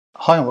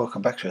Hi and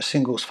welcome back to a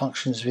singles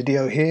functions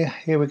video here.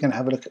 Here we're going to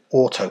have a look at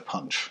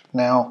autopunch.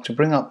 Now to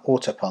bring up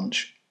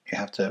autopunch you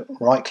have to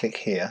right click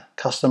here,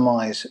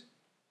 customize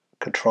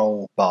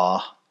control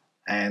bar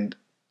and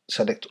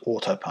select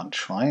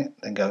autopunch, right?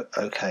 Then go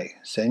OK.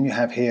 So then you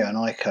have here an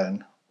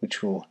icon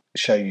which will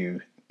show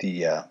you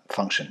the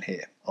function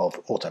here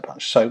of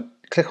autopunch. So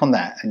click on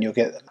that and you'll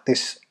get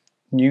this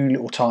new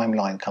little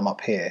timeline come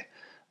up here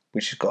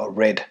which has got a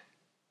red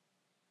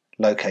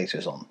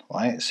locators on,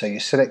 right? So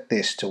you select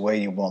this to where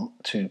you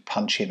want to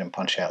punch in and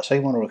punch out. So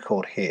you want to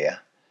record here.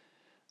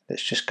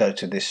 Let's just go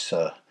to this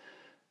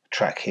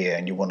track here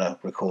and you want to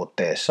record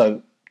there.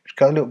 So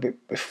go a little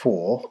bit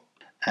before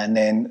and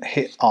then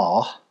hit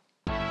R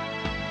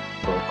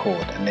for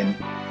record, and then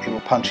it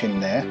will punch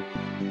in there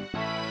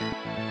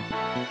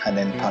and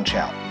then punch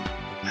out.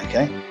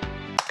 Okay,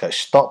 go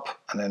stop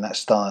and then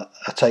that's done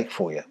a take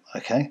for you.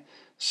 Okay,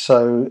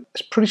 so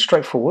it's pretty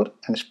straightforward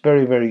and it's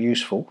very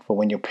useful for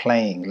when you're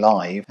playing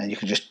live and you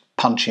can just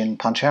punch in,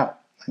 punch out,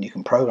 and you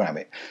can program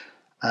it.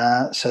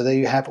 So there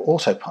you have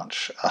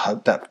autopunch. I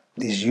hope that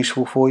is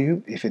useful for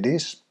you. If it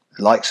is,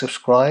 like,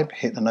 subscribe,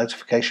 hit the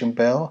notification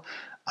bell,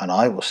 and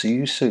I will see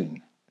you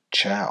soon.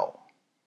 Ciao.